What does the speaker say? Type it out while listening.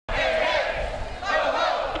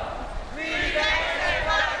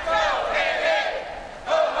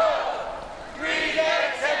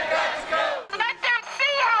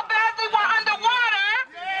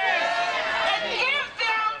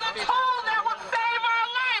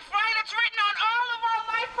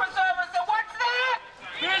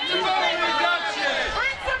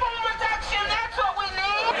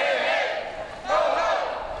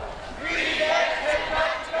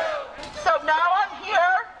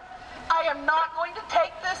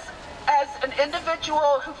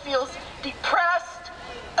individual who feels depressed,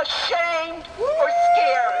 ashamed, or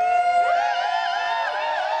scared.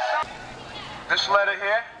 This letter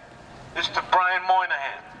here is to Brian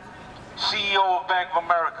Moynihan, CEO of Bank of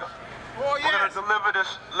America. We're going to deliver this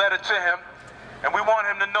letter to him, and we want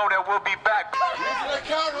him to know that we'll be back. He's an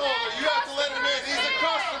account holder. You have to let him in. He's a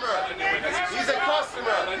customer. He's a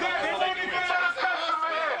customer.